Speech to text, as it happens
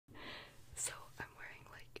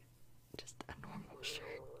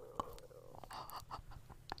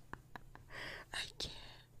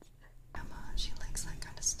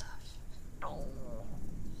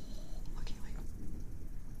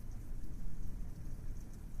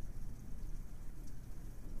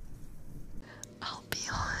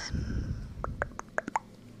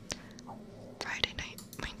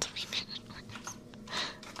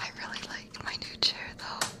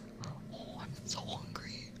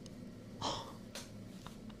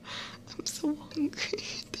so hungry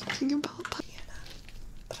thinking about that.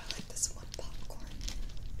 But I like this one popcorn.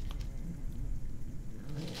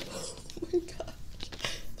 Oh my gosh.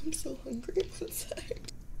 I'm so hungry. One sec.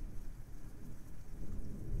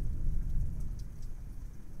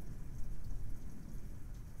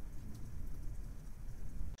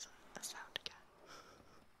 A sound again.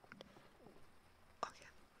 Okay.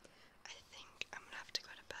 I think I'm gonna have to go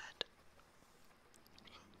to bed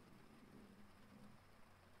in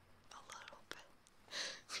a little bit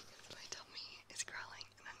because my tummy is growling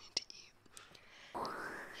and I need to eat.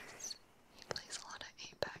 He plays a lot of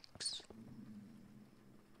Apex.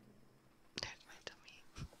 There's my tummy.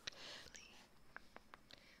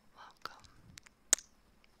 Welcome.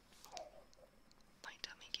 My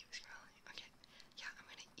tummy keeps growling. Okay, yeah, I'm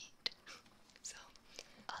gonna eat. So,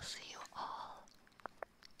 I'll see you all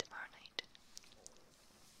tomorrow night.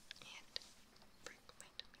 And, frick, my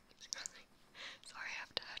tummy keeps growling. Sorry I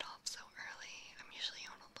have to head off so early. I'm usually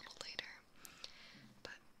on a little later.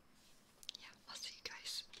 But, yeah, I'll see you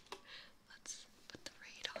guys. Let's put the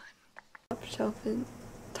raid on.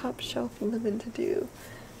 Top shelf living to do.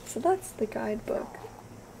 So that's the guidebook.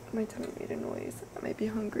 My tummy made a noise. I might be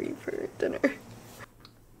hungry for dinner.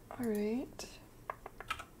 Alright.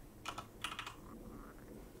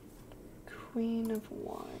 Queen of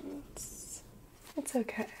Wands. It's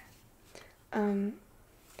okay.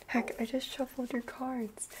 Heck, I just shuffled your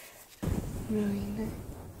cards. Moon.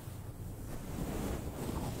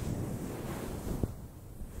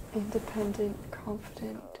 Independent,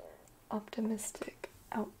 confident, optimistic,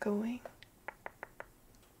 outgoing.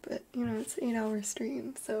 But, you know, it's an 8-hour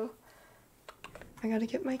stream, so I gotta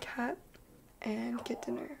get my cat and get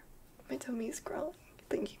dinner. My tummy's growling,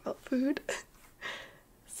 thinking about food.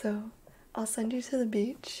 So, I'll send you to the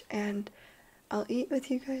beach, and I'll eat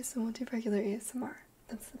with you guys, and we'll do regular ASMR.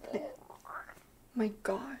 That's the plan. My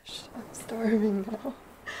gosh, I'm starving now.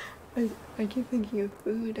 I keep thinking of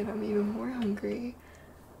food, and I'm even more hungry.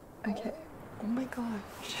 Okay, oh my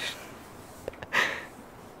gosh.